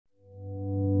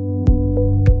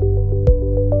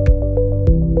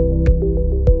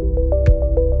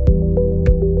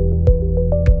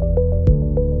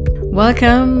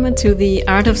Welcome to the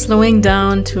Art of Slowing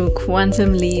Down to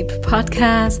Quantum Leap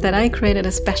podcast that I created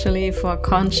especially for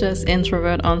conscious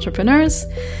introvert entrepreneurs.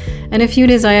 And if you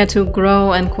desire to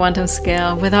grow and quantum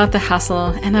scale without the hustle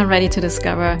and are ready to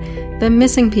discover the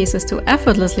missing pieces to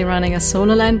effortlessly running a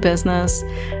soul-aligned business,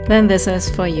 then this is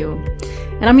for you.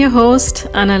 And I'm your host,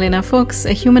 Annalena Fuchs,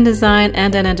 a human design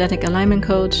and energetic alignment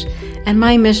coach. And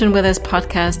my mission with this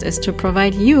podcast is to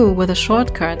provide you with a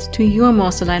shortcut to your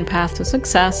most aligned path to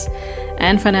success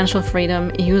and financial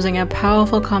freedom using a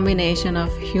powerful combination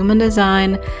of human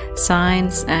design,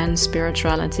 science, and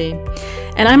spirituality.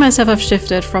 And I myself have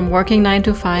shifted from working 9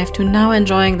 to 5 to now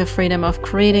enjoying the freedom of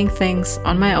creating things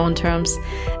on my own terms.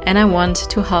 And I want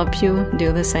to help you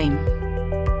do the same.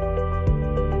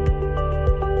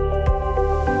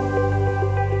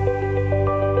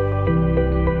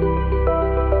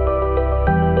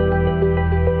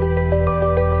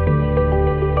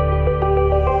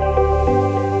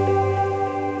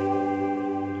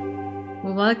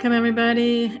 Welcome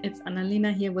everybody. It's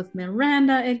Annalena here with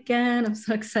Miranda again. I'm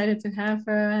so excited to have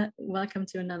her. Welcome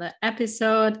to another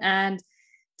episode. And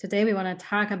today we want to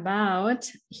talk about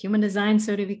human design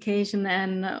certification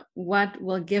and what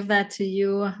will give that to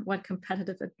you, what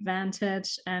competitive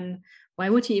advantage, and why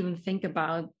would you even think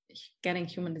about getting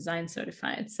human design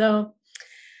certified? So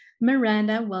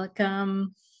Miranda,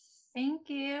 welcome. Thank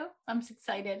you. I'm so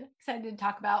excited to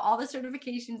talk about all the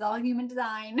certifications, all human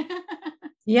design.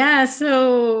 Yeah,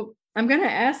 so I'm going to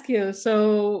ask you,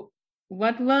 so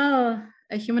what will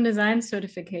a human design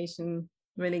certification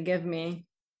really give me?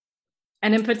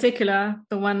 And in particular,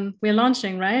 the one we're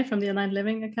launching, right, from the Aligned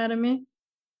Living Academy?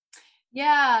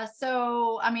 Yeah,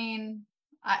 so I mean,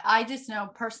 I just know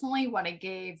personally what it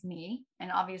gave me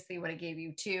and obviously what it gave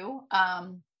you too.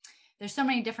 There's so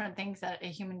many different things that a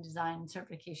human design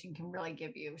certification can really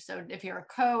give you. So if you're a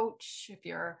coach, if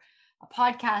you're a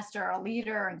podcaster, a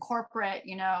leader in corporate,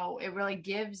 it really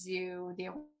gives you the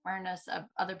awareness of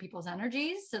other people's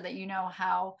energies so that you know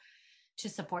how to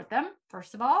support them,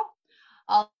 first of all.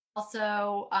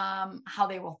 Also, how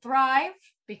they will thrive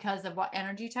because of what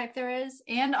energy type there is.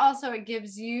 And also it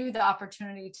gives you the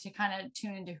opportunity to kind of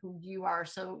tune into who you are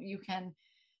so you can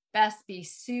best be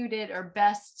suited or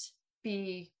best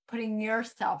be putting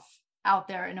yourself out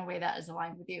there in a way that is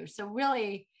aligned with you. So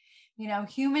really,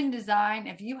 human design,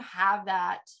 if you have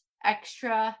that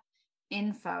extra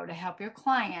info to help your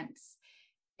clients,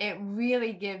 it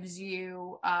really gives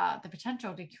you the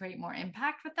potential to create more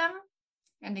impact with them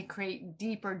and to create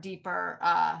deeper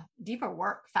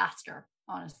work faster,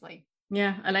 honestly.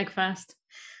 Yeah, I like fast.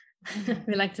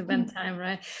 We like to bend time,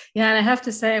 right? Yeah, and I have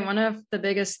to say, one of the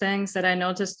biggest things that I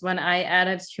noticed when I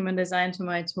added human design to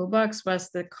my toolbox was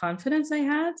the confidence I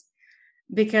had.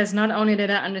 Because not only did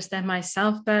I understand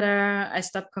myself better, I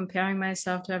stopped comparing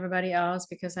myself to everybody else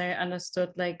because I understood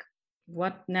like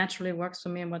what naturally works for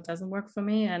me and what doesn't work for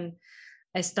me. And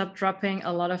I stopped dropping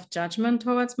a lot of judgment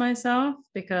towards myself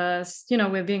because,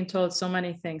 we're being told so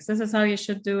many things. This is how you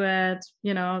should do it.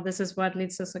 This is what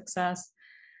leads to success.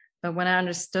 But when I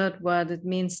understood what it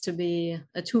means to be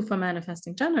a tool for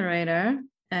manifesting generator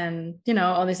and,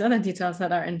 all these other details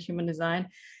that are in human design,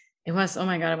 it was, oh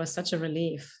my God, it was such a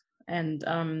relief. And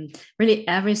really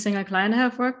every single client I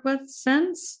have worked with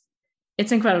since,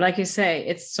 it's incredible. Like you say,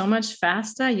 it's so much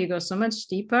faster. You go so much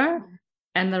deeper.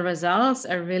 And the results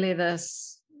are really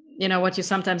this, what you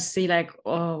sometimes see like,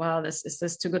 oh, wow, is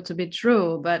this too good to be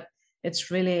true? But it's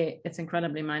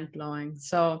incredibly mind-blowing.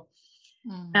 So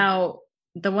now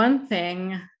the one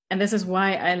thing, and this is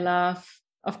why I love,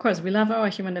 of course, we love our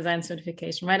human design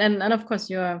certification, right? And of course,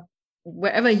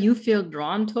 wherever you feel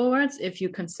drawn towards, if you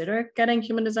consider getting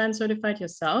human design certified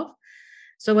yourself.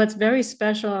 So what's very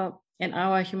special in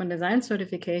our human design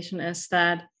certification is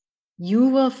that you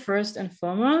will first and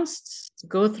foremost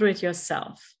go through it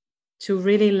yourself to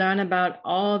really learn about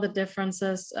all the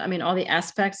differences, all the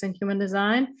aspects in human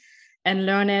design and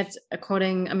learn it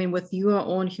with your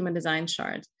own human design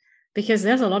chart, because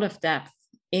there's a lot of depth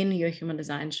in your human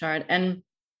design chart. And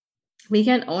we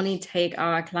can only take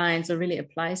our clients or really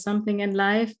apply something in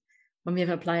life when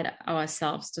we've applied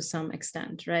ourselves to some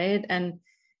extent, right? And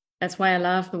that's why I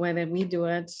love the way that we do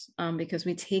it, because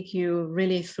we take you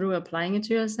really through applying it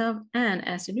to yourself. And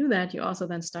as you do that, you also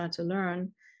then start to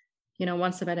learn,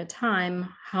 one step at a time,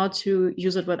 how to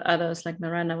use it with others. Like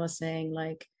Miranda was saying,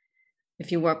 like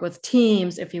if you work with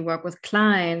teams, if you work with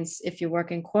clients, if you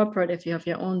work in corporate, if you have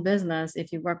your own business,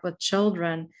 if you work with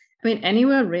children,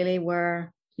 anywhere really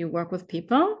where you work with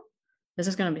people, this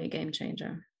is going to be a game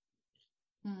changer.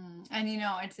 And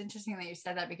it's interesting that you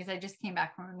said that because I just came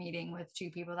back from a meeting with two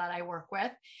people that I work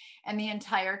with, and the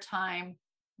entire time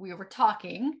we were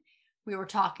talking, we were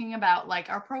talking about like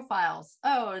our profiles.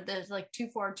 Oh, there's like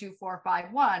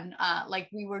 242451. Like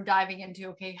we were diving into,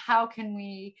 okay, how can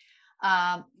we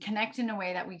connect in a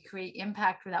way that we create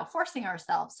impact without forcing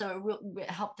ourselves? So it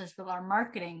helped us with our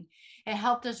marketing. It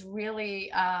helped us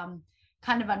really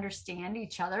kind of understand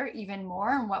each other even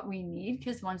more and what we need,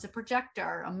 because one's a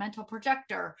projector, a mental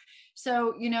projector.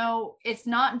 So, you know, it's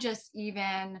not just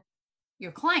even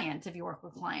your clients. If you work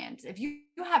with clients, if you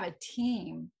have a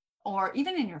team, or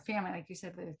even in your family, like you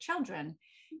said, with your children,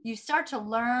 you start to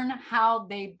learn how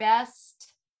they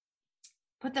best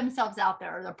put themselves out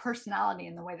there, or their personality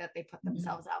in the way that they put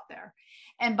themselves out there.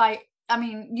 And I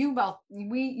mean, you both,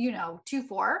 you know,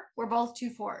 2-4, we're both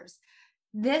 2-4s.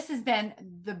 This has been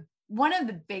one of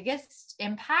the biggest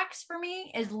impacts for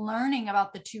me, is learning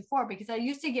about the 2-4, because I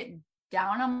used to get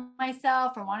down on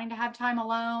myself for wanting to have time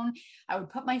alone. I would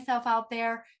put myself out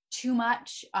there too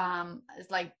much. It's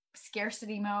like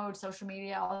scarcity mode, social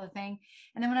media, all the thing.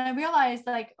 And then when I realized,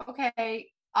 like, okay,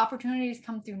 opportunities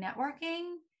come through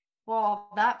networking, well,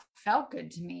 that felt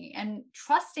good to me, and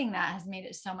trusting that has made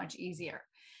it so much easier.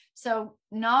 So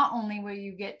not only will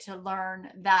you get to learn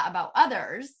that about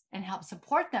others and help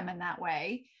support them in that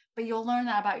way, but you'll learn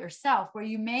that about yourself, where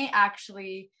you may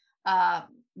actually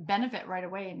benefit right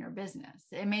away in your business.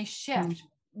 It may shift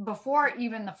before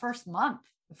even the first month.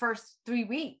 The first 3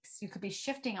 weeks, you could be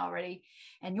shifting already,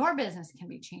 and your business can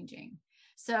be changing.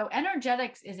 So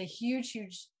energetics is a huge,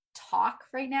 huge talk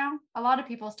right now. A lot of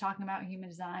people is talking about human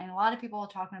design. A lot of people are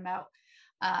talking about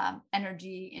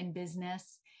energy in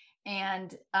business.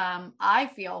 And I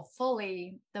feel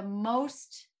fully the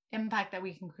most impact that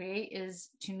we can create is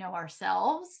to know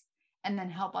ourselves and then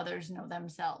help others know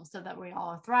themselves, so that we all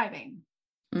are thriving.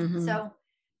 So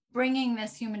bringing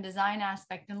this human design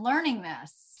aspect and learning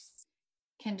this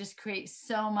can just create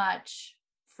so much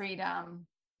freedom,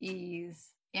 ease,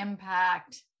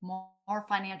 impact, more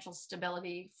financial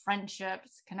stability,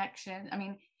 friendships, connection. I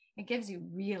mean, it gives you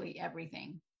really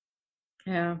everything.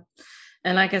 Yeah.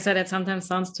 And like I said, it sometimes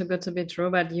sounds too good to be true,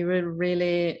 but you will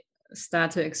really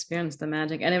start to experience the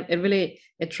magic. And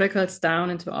it trickles down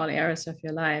into all areas of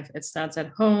your life. It starts at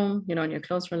home, you know, in your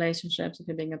close relationships, if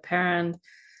you're being a parent,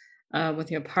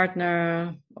 with your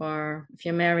partner, or if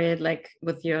you're married, like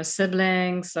with your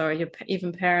siblings or your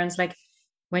even parents. Like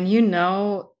when you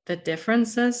know the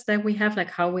differences that we have, like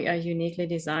how we are uniquely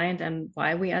designed and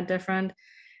why we are different,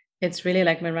 it's really,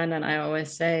 like Miranda and I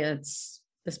always say, it's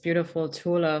this beautiful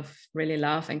tool of really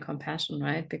love and compassion,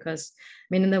 right? Because I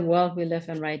mean, in the world we live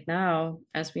in right now,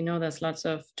 as we know, there's lots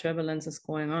of turbulences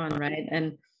going on, right?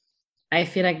 And I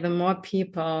feel like the more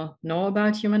people know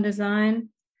about human design,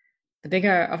 the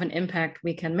bigger of an impact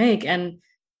we can make. And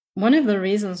one of the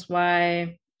reasons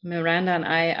why Miranda and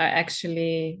I are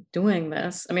actually doing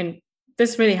this, I mean,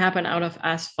 this really happened out of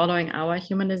us following our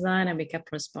human design, and we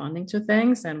kept responding to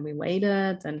things, and we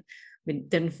waited, and we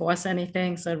didn't force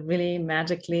anything. So it really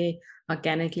magically,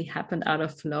 organically happened out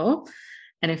of flow.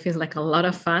 And it feels like a lot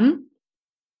of fun.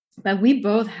 But we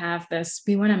both have this,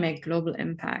 we want to make global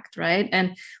impact, right?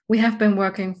 And we have been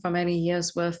working for many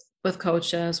years with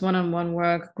coaches, one-on-one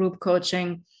work, group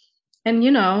coaching. And,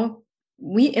 you know,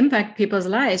 we impact people's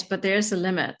lives, but there's a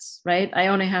limit, right? I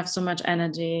only have so much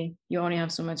energy. You only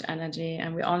have so much energy,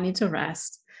 and we all need to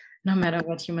rest, no matter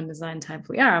what human design type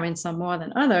we are. I mean, some more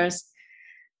than others.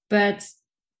 But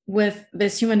with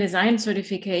this human design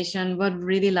certification, what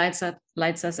really lights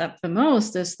us up the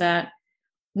most is that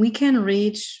we can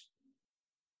reach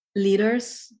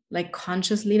leaders, like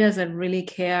conscious leaders that really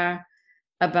care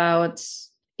about,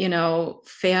 you know,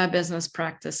 fair business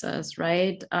practices,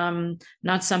 right?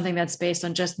 Not something that's based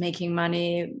on just making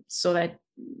money so that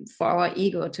for our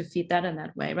ego to feed that in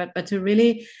that way, but to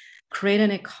really create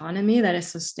an economy that is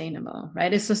sustainable,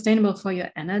 right? It's sustainable for your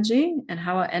energy, and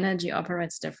how our energy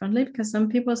operates differently, because some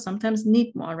people sometimes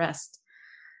need more rest,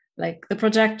 like the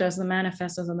projectors, the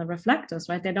manifestors, and the reflectors,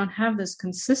 right? They don't have this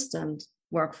consistent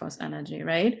workforce energy,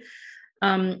 right?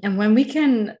 And when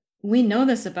we know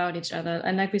this about each other,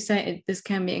 and like we say, this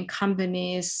can be in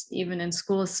companies, even in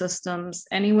school systems,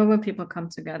 anywhere where people come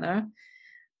together,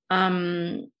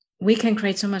 we can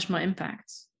create so much more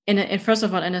impact in first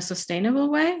of all, in a sustainable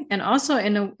way, and also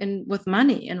in with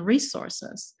money and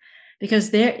resources, because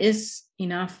there is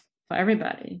enough for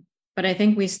everybody. But I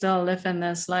think we still live in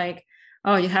this, like,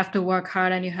 oh, you have to work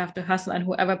hard and you have to hustle, and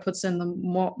whoever puts in the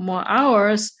more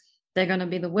hours, they're going to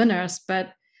be the winners.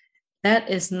 But that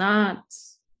is not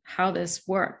how this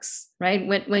works, right?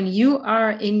 When you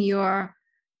are in your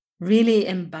really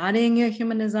embodying your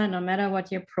human design, no matter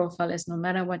what your profile is, no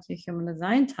matter what your human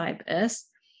design type is,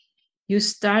 you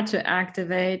start to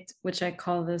activate, which I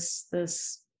call this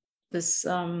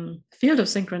field of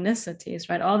synchronicities,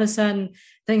 right? All of a sudden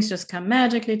things just come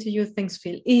magically to you, things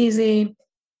feel easy,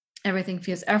 everything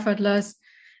feels effortless,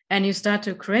 and you start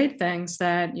to create things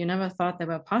that you never thought they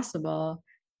were possible.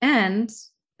 And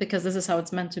because this is how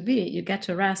it's meant to be, you get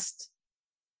to rest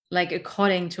like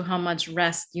according to how much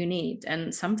rest you need.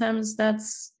 And sometimes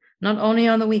that's not only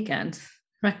on the weekend,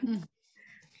 right?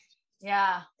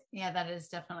 Yeah, that is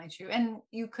definitely true. And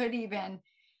you could even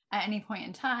at any point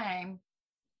in time,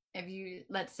 if you,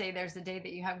 let's say there's a day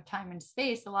that you have time and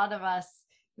space, a lot of us,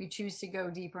 we choose to go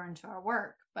deeper into our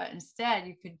work, but instead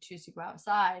you could choose to go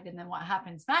outside. And then what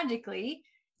happens magically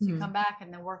is you come back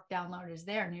and the work download is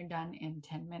there and you're done in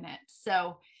 10 minutes.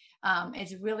 So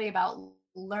it's really about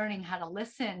learning how to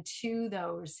listen to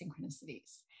those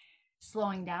synchronicities,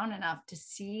 slowing down enough to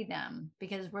see them,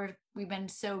 because we've been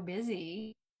so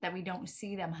busy that we don't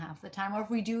see them half the time, or if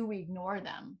we do, we ignore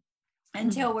them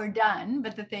until we're done.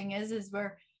 But the thing is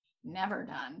we're never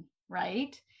done,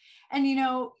 right? And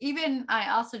even I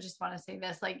also just want to say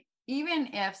this, like, even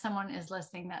if someone is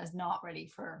listening that is not ready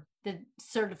for the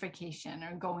certification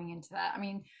or going into that, I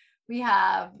mean, we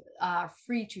have a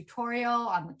free tutorial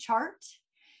on the chart.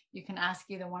 You can ask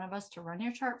either one of us to run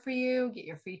your chart for you, get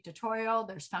your free tutorial.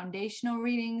 There's foundational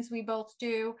readings we both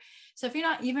do. So if you're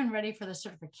not even ready for the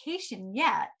certification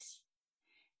yet,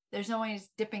 there's always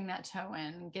dipping that toe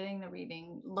in, getting the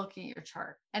reading, looking at your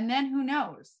chart. And then who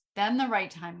knows? Then the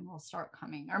right timing will start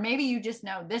coming. Or maybe you just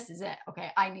know this is it. Okay,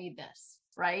 I need this,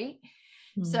 right?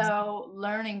 Mm-hmm. So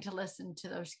learning to listen to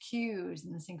those cues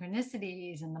and the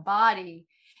synchronicities and the body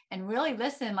and really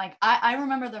listen. Like I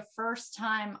remember the first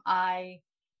time I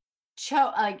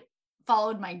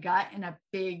followed my gut in a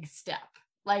big step.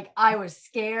 Like I was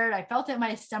scared. I felt it in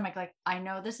my stomach. Like, I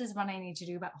know this is what I need to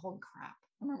do, but holy crap,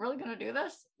 am I really going to do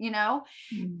this?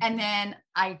 Mm-hmm. And then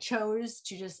I chose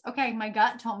to just, okay, my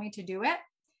gut told me to do it.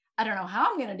 I don't know how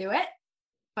I'm going to do it,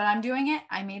 but I'm doing it.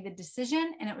 I made the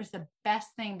decision and it was the best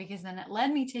thing, because then it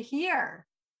led me to here,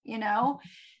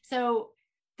 So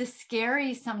the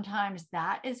scary, sometimes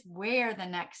that is where the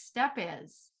next step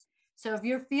is. So if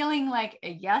you're feeling like a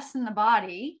yes in the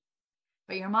body,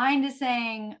 but your mind is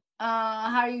saying,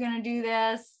 how are you going to do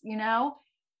this?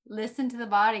 Listen to the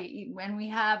body. When we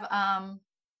have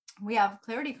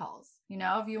clarity calls,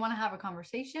 if you want to have a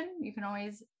conversation, you can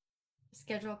always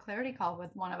schedule a clarity call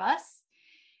with one of us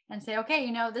and say,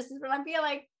 okay, this is what I feel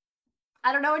like.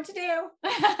 I don't know what to do.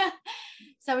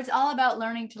 So it's all about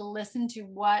learning to listen to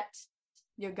what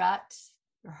your gut,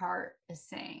 your heart is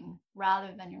saying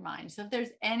rather than your mind. So if there's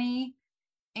any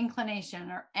inclination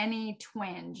or any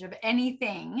twinge of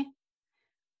anything,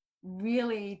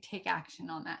 really take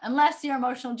action on that, unless you're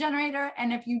emotional generator.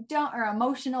 And if you don't, or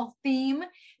emotional theme,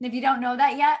 and if you don't know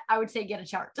that yet, I would say get a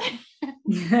chart.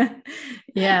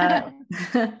 Yeah.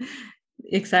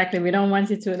 Exactly. We don't want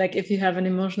you to, like, if you have an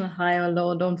emotional high or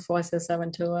low, don't force yourself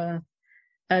into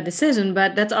a decision.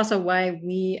 But that's also why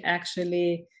we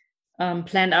actually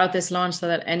planned out this launch, so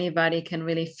that anybody can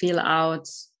really feel out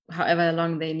however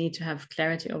long they need to have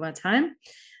clarity over time,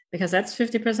 because that's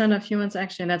 50% of humans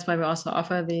actually. And that's why we also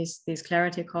offer these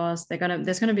clarity calls.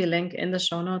 There's gonna be a link in the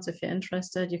show notes if you're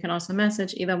interested. You can also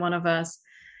message either one of us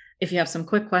if you have some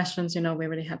quick questions. We're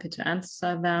really happy to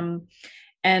answer them.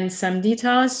 And some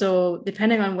details. So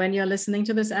depending on when you're listening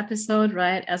to this episode,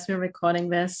 right, as we're recording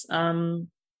this, the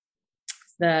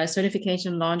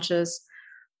certification launches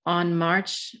on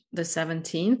March the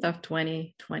 17th of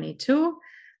 2022,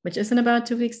 which is in about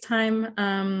 2 weeks time,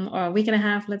 or a week and a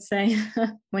half, let's say,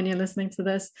 when you're listening to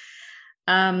this.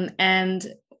 And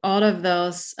all of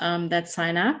those that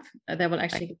sign up, they will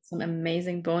actually get some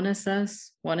amazing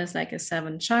bonuses. One is like a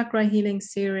 7 chakra healing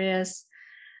series.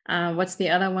 What's the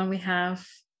other one we have?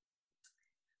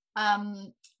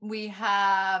 We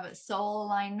have soul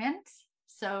alignment.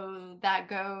 So that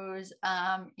goes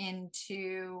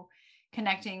into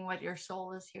connecting what your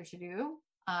soul is here to do,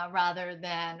 rather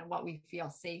than what we feel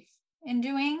safe in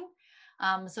doing.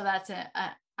 So that's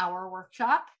our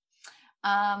workshop.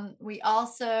 We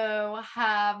also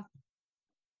have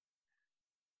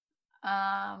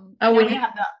we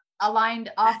have the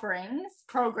aligned offerings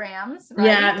programs, right?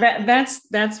 Yeah,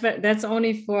 that's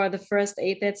only for the first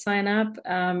 8 that sign up.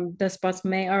 The spots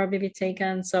may already be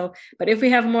taken. So, but if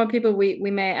we have more people, we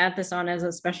may add this on as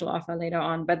a special offer later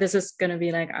on. But this is going to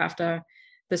be like after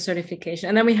the certification.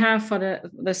 And then we have for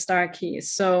the star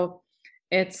keys. So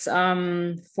it's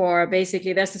for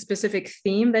basically, there's a specific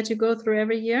theme that you go through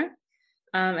every year.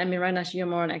 And Miranda, you're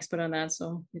more an expert on that,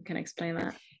 so you can explain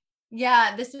that.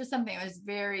 Yeah, this was something that was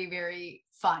very, very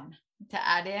fun to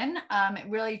add in. It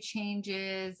really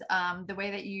changes the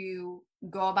way that you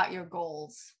go about your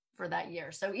goals for that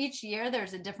year. So each year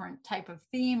there's a different type of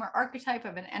theme or archetype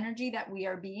of an energy that we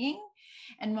are being.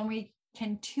 And when we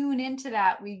can tune into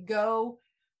that, we go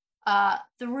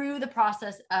through the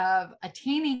process of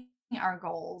attaining our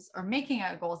goals or making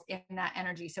our goals in that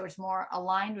energy. So it's more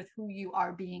aligned with who you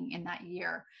are being in that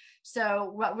year.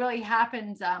 So what really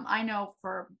happens, I know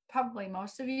for probably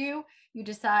most of you, you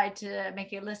decide to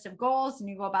make a list of goals and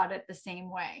you go about it the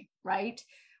same way, right?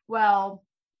 Well,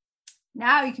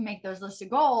 now you can make those list of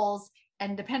goals,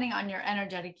 and depending on your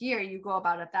energetic year, you go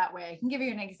about it that way. I can give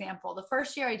you an example. The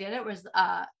first year I did it was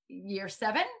year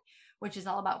 7, which is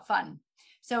all about fun.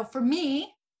 So for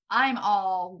me, I'm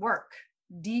all work,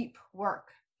 deep work.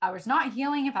 I was not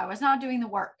healing if I was not doing the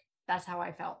work. That's how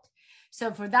I felt.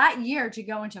 So for that year to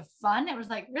go into fun, it was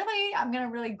like, really, I'm going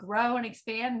to really grow and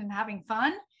expand and having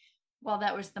fun. Well,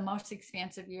 that was the most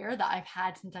expansive year that I've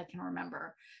had since I can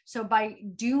remember. So by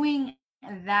doing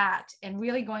that and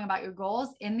really going about your goals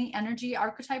in the energy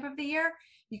archetype of the year,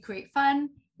 you create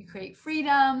fun, you create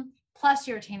freedom, plus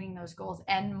you're attaining those goals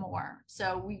and more.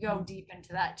 So we go deep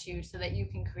into that too, so that you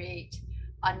can create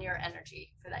on your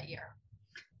energy for that year.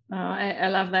 I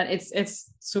love that.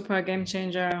 It's super a game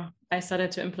changer. I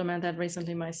started to implement that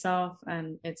recently myself,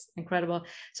 and it's incredible.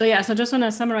 So yeah, so just want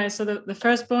to summarize. So the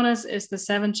first bonus is the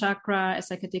 7 chakra.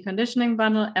 It's like a deconditioning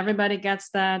bundle. Everybody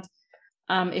gets that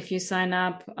if you sign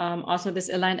up. Also this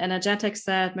aligned energetics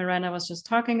that Miranda was just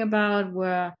talking about,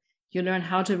 where you learn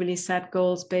how to really set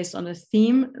goals based on the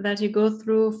theme that you go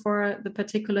through for the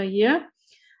particular year.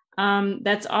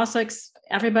 That's also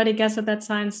everybody gets it that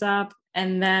signs up.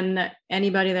 And then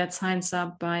anybody that signs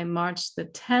up by March the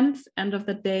 10th, end of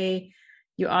the day,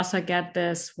 you also get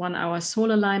this 1-hour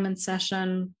soul alignment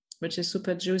session, which is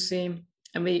super juicy.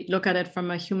 And we look at it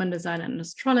from a human design and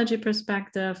astrology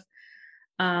perspective.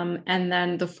 And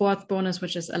then the 4th bonus,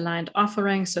 which is aligned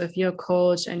offering. So if you're a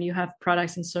coach and you have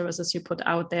products and services you put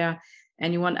out there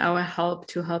and you want our help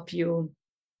to help you,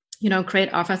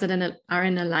 create offers that are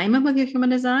in alignment with your human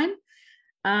design,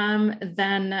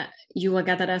 then you will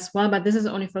get that as well. But this is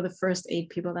only for the first 8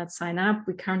 people that sign up.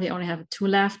 We currently only have 2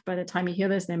 left. By the time you hear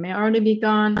this, they may already be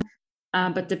gone.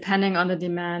 But depending on the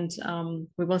demand,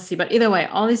 we will see. But either way,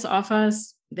 all these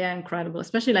offers, they're incredible,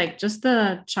 especially like just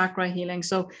the chakra healing.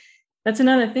 So that's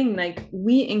another thing. Like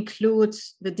we include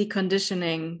the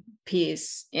deconditioning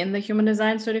piece in the human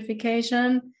design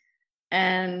certification.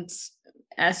 And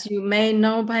as you may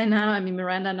know by now, I mean,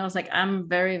 Miranda knows, like I'm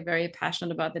very, very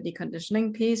passionate about the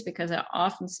deconditioning piece, because I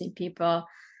often see people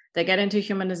that get into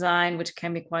human design, which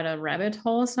can be quite a rabbit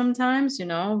hole sometimes, you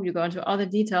go into all the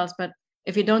details, but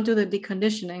if you don't do the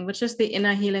deconditioning, which is the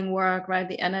inner healing work, right?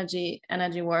 The energy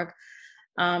work.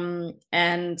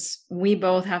 And we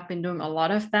both have been doing a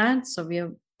lot of that. So we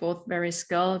are both very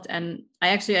skilled. And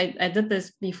I did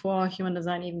this before human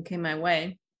design even came my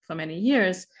way for many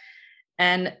years.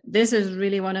 And this is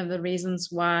really one of the reasons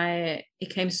why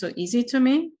it came so easy to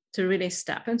me to really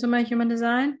step into my human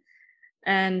design.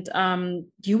 And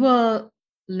you will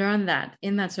learn that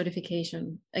in that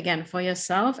certification, again, for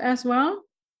yourself as well.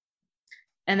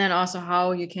 And then also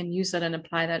how you can use that and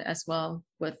apply that as well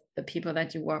with the people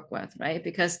that you work with, right?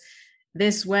 Because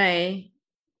this way,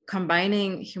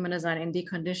 combining human design and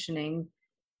deconditioning,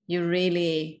 you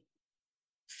really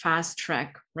fast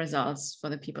track results for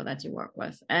the people that you work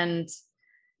with. And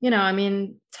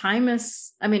time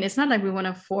is, it's not like we want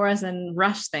to force and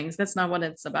rush things. That's not what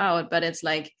it's about. But it's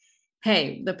like,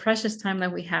 hey, the precious time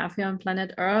that we have here on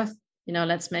planet Earth,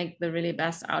 let's make the really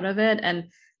best out of it. And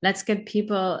let's get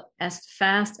people as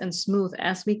fast and smooth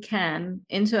as we can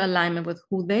into alignment with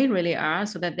who they really are,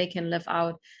 so that they can live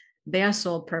out their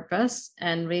soul purpose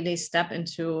and really step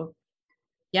into,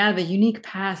 the unique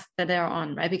path that they're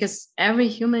on, right? Because every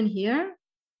human here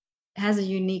has a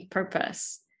unique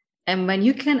purpose. And when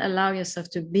you can allow yourself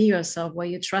to be yourself, where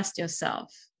you trust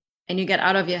yourself and you get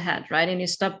out of your head, right? And you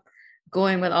stop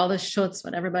going with all the shoulds,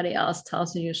 what everybody else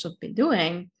tells you should be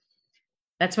doing,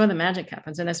 that's where the magic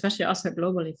happens. And especially also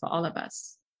globally for all of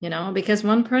us, because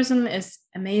one person is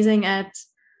amazing at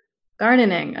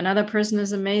gardening. Another person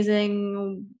is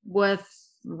amazing with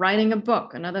writing a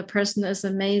book. Another person is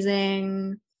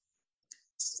amazing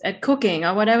at cooking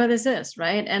or whatever this is,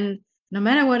 right? And no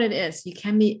matter what it is, you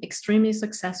can be extremely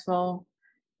successful,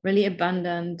 really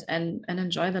abundant, and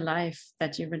enjoy the life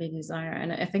that you really desire.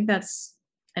 And I think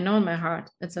I know in my heart,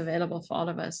 it's available for all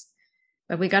of us.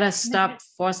 But we got to stop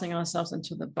forcing ourselves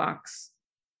into the box.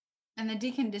 And the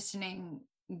deconditioning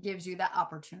gives you that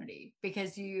opportunity,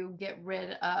 because you get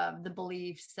rid of the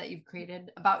beliefs that you've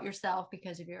created about yourself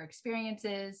because of your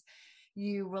experiences.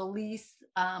 You release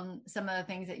some of the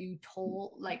things that you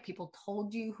told, like people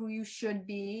told you who you should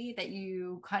be, that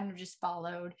you kind of just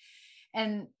followed.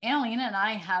 And Annalena and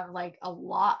I have like a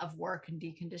lot of work in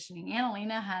deconditioning.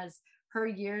 Annalena has her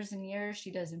years and years.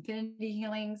 She does infinity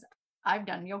healings. I've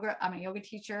done yoga. I'm a yoga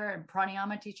teacher and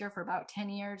pranayama teacher for about 10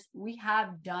 years. We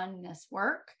have done this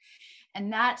work.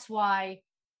 And that's why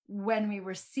when we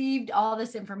received all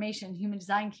this information, human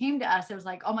design came to us, it was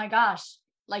like, oh my gosh,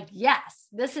 like, yes,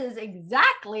 this is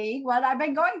exactly what I've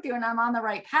been going through and I'm on the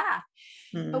right path.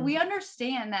 But we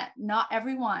understand that not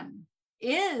everyone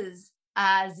is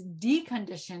as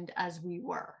deconditioned as we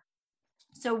were.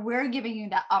 So we're giving you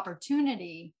that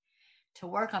opportunity to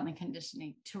work on the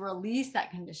conditioning, to release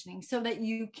that conditioning so that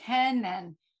you can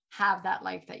then have that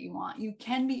life that you want. You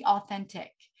can be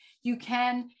authentic. You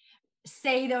can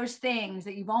say those things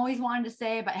that you've always wanted to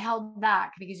say, but held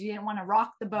back because you didn't want to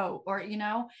rock the boat, or, you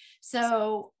know,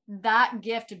 so that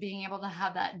gift of being able to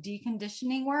have that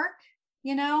deconditioning work,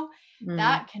 you know,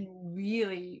 that can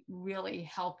really, really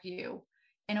help you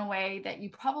in a way that you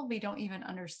probably don't even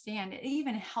understand. It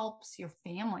even helps your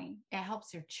family. It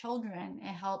helps your children.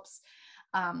 It helps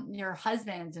your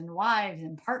husbands and wives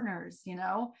and partners, you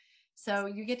know, so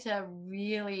you get to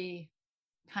really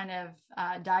kind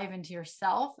of dive into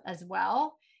yourself as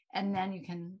well. And then you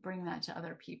can bring that to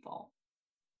other people.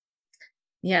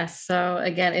 Yes. So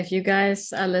again, if you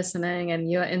guys are listening and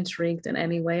you're intrigued in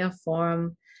any way or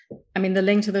form, I mean, the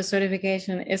link to the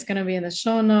certification is going to be in the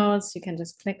show notes. You can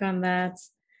just click on that.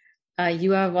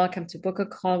 You are welcome to book a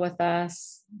call with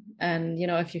us. And, you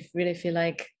know, if you really feel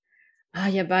like,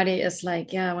 your body is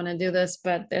like, yeah, I want to do this,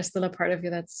 but there's still a part of you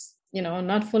that's, you know,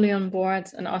 not fully on board,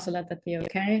 and also let that be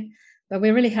okay. But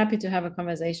we're really happy to have a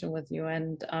conversation with you.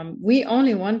 And we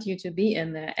only want you to be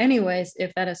in there anyways,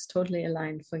 if that is totally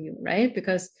aligned for you, right?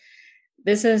 Because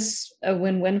this is a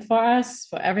win-win for us,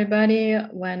 for everybody,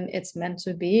 when it's meant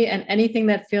to be. And anything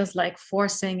that feels like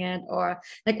forcing it, or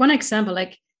like one example,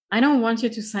 like, I don't want you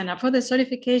to sign up for the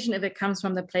certification if it comes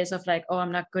from the place of like, oh,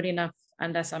 I'm not good enough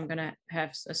unless I'm going to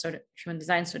have a sort of human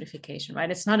design certification,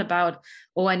 right? It's not about,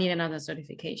 oh, I need another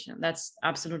certification. That's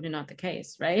absolutely not the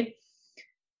case, right?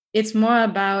 It's more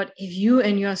about if you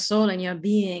and your soul and your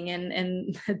being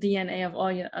and the DNA of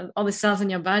all the cells in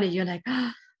your body, you're like,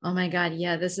 oh my God,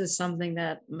 yeah, this is something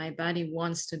that my body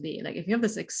wants to be. Like if you have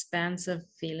this expansive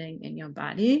feeling in your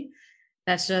body,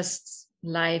 that's just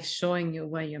life showing you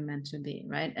where you're meant to be,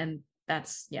 right? And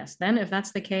that's, yes, then if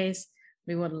that's the case,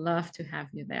 we would love to have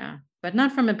you there, but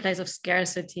not from a place of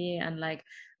scarcity and like,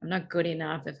 I'm not good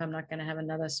enough if I'm not going to have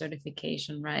another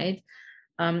certification, right?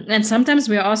 And sometimes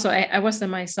we're also, I was there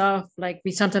myself, like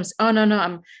we sometimes, oh,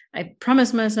 no, I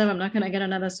promised myself I'm not going to get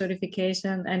another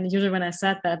certification. And usually when I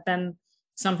said that, then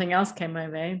something else came my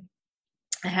way.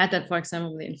 I had that, for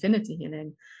example, with the infinity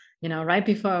healing, you know, right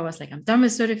before I was like, I'm done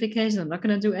with certification. I'm not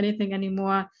going to do anything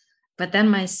anymore. But then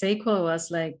my sacral was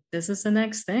like, this is the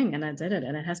next thing. And I did it.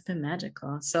 And it has been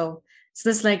magical. So it's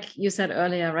just like you said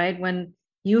earlier, right? When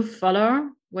you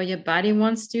follow where your body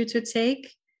wants you to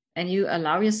take, and you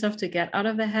allow yourself to get out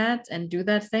of the head and do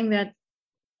that thing that,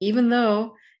 even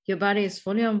though your body is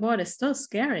fully on board, is still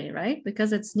scary, right?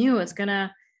 Because it's new.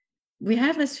 We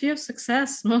have this fear of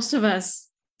success, most of us,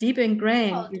 deep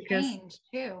ingrained. Well, change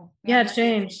too.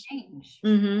 Change.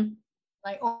 Mm-hmm.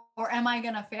 Like, or am I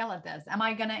going to fail at this? Am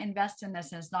I going to invest in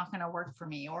this and it's not going to work for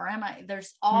me? Or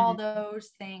there's all those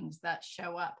things that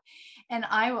show up. And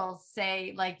I will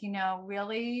say, like, you know,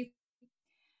 really,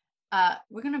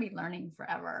 we're going to be learning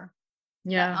forever.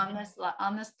 Yeah.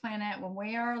 On this planet, when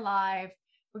we are alive,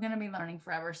 we're going to be learning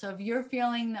forever. So if you're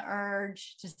feeling the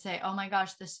urge to say, oh my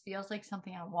gosh, this feels like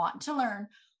something I want to learn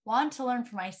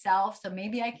for myself, so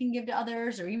maybe I can give to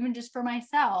others, or even just for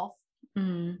myself,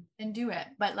 then do it.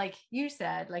 But like you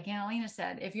said, like Annalena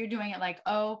said, if you're doing it like,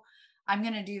 oh, I'm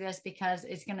going to do this because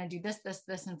it's going to do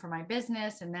this, and for my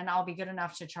business, and then I'll be good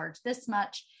enough to charge this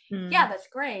much. Yeah, that's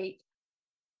great.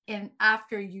 And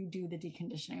after you do the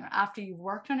deconditioning, or after you've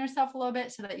worked on yourself a little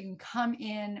bit, so that you can come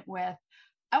in with,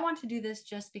 I want to do this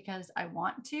just because I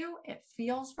want to, it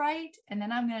feels right. And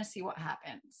then I'm going to see what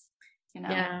happens, you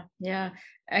know? Yeah.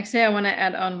 Actually, I want to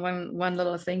add on one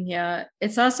little thing here.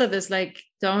 It's also this, like,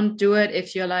 don't do it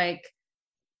if you're like,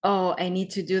 oh, I need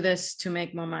to do this to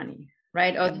make more money,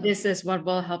 right? Or this is what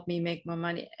will help me make more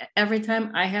money. Every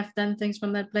time I have done things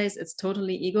from that place, it's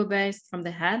totally ego-based from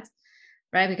the head,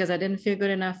 right? Because I didn't feel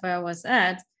good enough where I was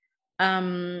at.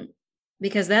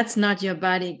 Because that's not your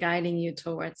body guiding you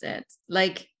towards it.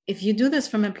 Like if you do this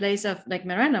from a place of, like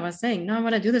Miranda was saying, no, I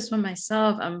want to do this for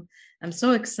myself. I'm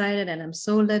so excited and I'm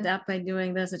so lit up by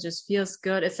doing this. It just feels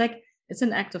good. It's like, it's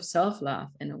an act of self-love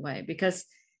in a way, because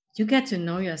you get to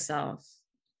know yourself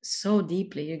so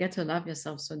deeply. You get to love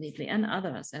yourself so deeply and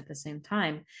others at the same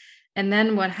time. And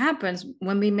then what happens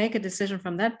when we make a decision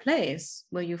from that place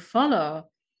where you follow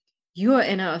your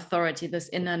inner authority, this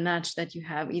inner nudge that you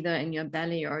have either in your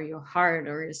belly or your heart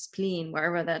or your spleen,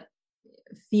 wherever that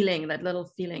feeling, that little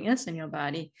feeling is in your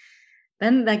body,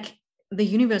 then like the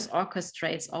universe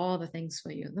orchestrates all the things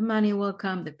for you. The money will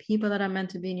come, the people that are meant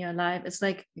to be in your life. It's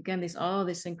like, again, all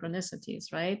these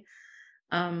synchronicities, right?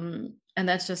 And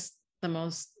that's just the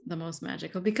most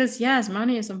magical, because yes,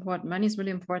 money is important. Money is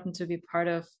really important to be part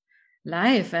of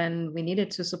life, and we need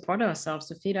it to support ourselves,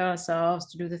 to feed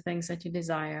ourselves, to do the things that you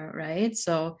desire, right?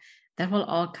 So that will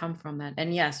all come from that.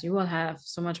 And yes, you will have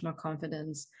so much more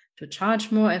confidence to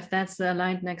charge more if that's the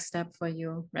aligned next step for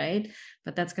you, right?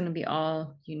 But that's going to be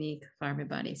all unique for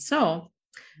everybody. So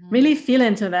really feel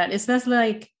into that. Is that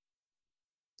like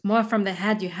more from the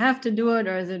head, you have to do it,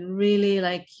 or is it really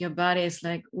like your body is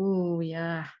like, ooh,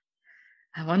 yeah,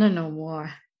 I want to know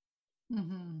more?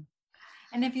 Mm-hmm.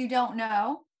 And if you don't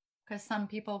know, because some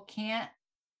people can't,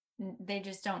 they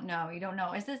just don't know. You don't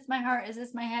know, is this my heart? Is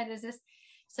this my head? Is this?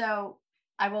 So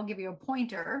I will give you a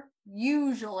pointer.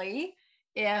 Usually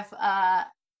if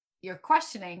you're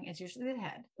questioning, it's usually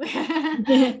the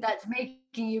head that's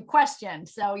making you question.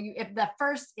 So if the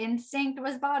first instinct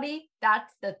was body,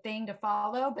 that's the thing to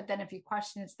follow. But then if you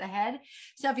question, it's the head.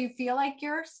 So if you feel like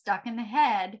you're stuck in the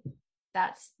head,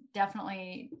 that's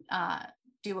definitely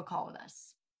do a call with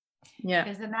us. Yeah.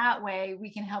 Because in that way we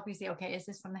can help you say, okay, is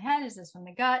this from the head? Is this from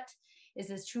the gut? Is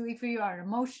this truly for you? Our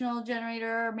emotional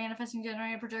generator, manifesting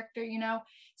generator, projector,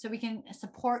 so we can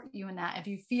support you in that. If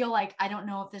you feel like, I don't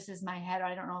know if this is my head, or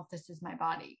I don't know if this is my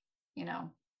body,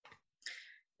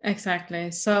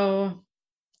 Exactly. So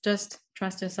just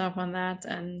trust yourself on that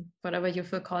and whatever you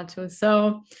feel called to.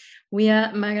 So we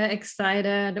are mega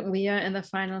excited. We are in the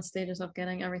final stages of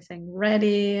getting everything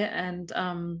ready. And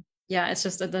yeah, it's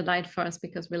just a delight for us,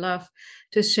 because we love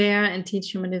to share and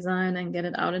teach human design and get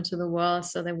it out into the world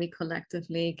so that we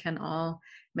collectively can all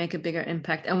make a bigger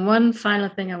impact. And one final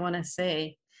thing I want to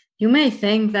say, you may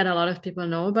think that a lot of people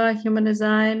know about human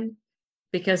design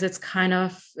because it's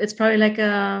probably like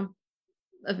a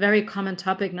very common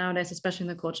topic nowadays, especially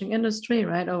in the coaching industry,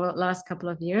 right? Over the last couple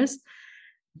of years.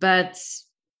 But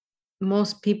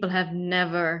most people have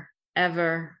never,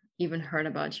 ever even heard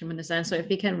about human design. So if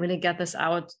we can really get this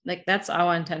out, like that's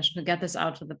our intention, to get this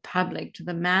out to the public, to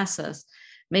the masses,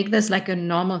 make this like a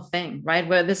normal thing, right?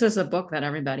 Where this is a book that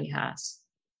everybody has,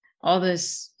 all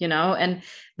this, and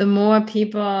the more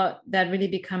people that really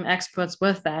become experts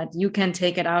with that, you can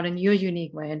take it out in your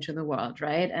unique way into the world,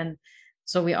 right? And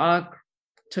so we all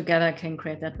together can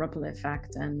create that ripple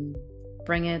effect and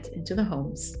bring it into the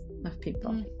homes of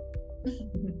people.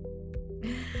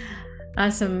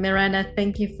 Awesome. Miranda,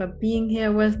 thank you for being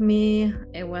here with me.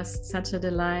 It was such a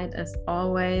delight as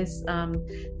always.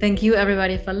 Thank you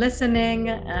everybody for listening.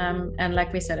 And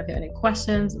like we said, if you have any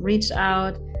questions, reach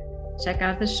out, check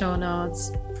out the show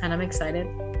notes, and I'm excited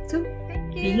to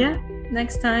be here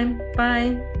next time.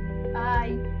 Bye.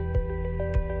 Bye.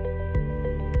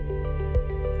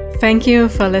 Thank you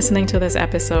for listening to this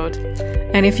episode.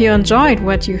 And if you enjoyed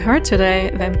what you heard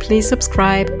today, then please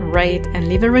subscribe, rate, and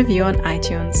leave a review on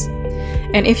iTunes.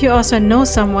 And if you also know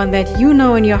someone that you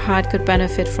know in your heart could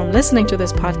benefit from listening to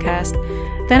this podcast,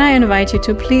 then I invite you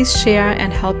to please share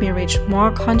and help me reach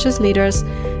more conscious leaders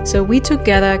so we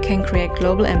together can create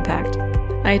global impact.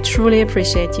 I truly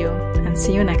appreciate you, and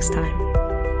see you next time.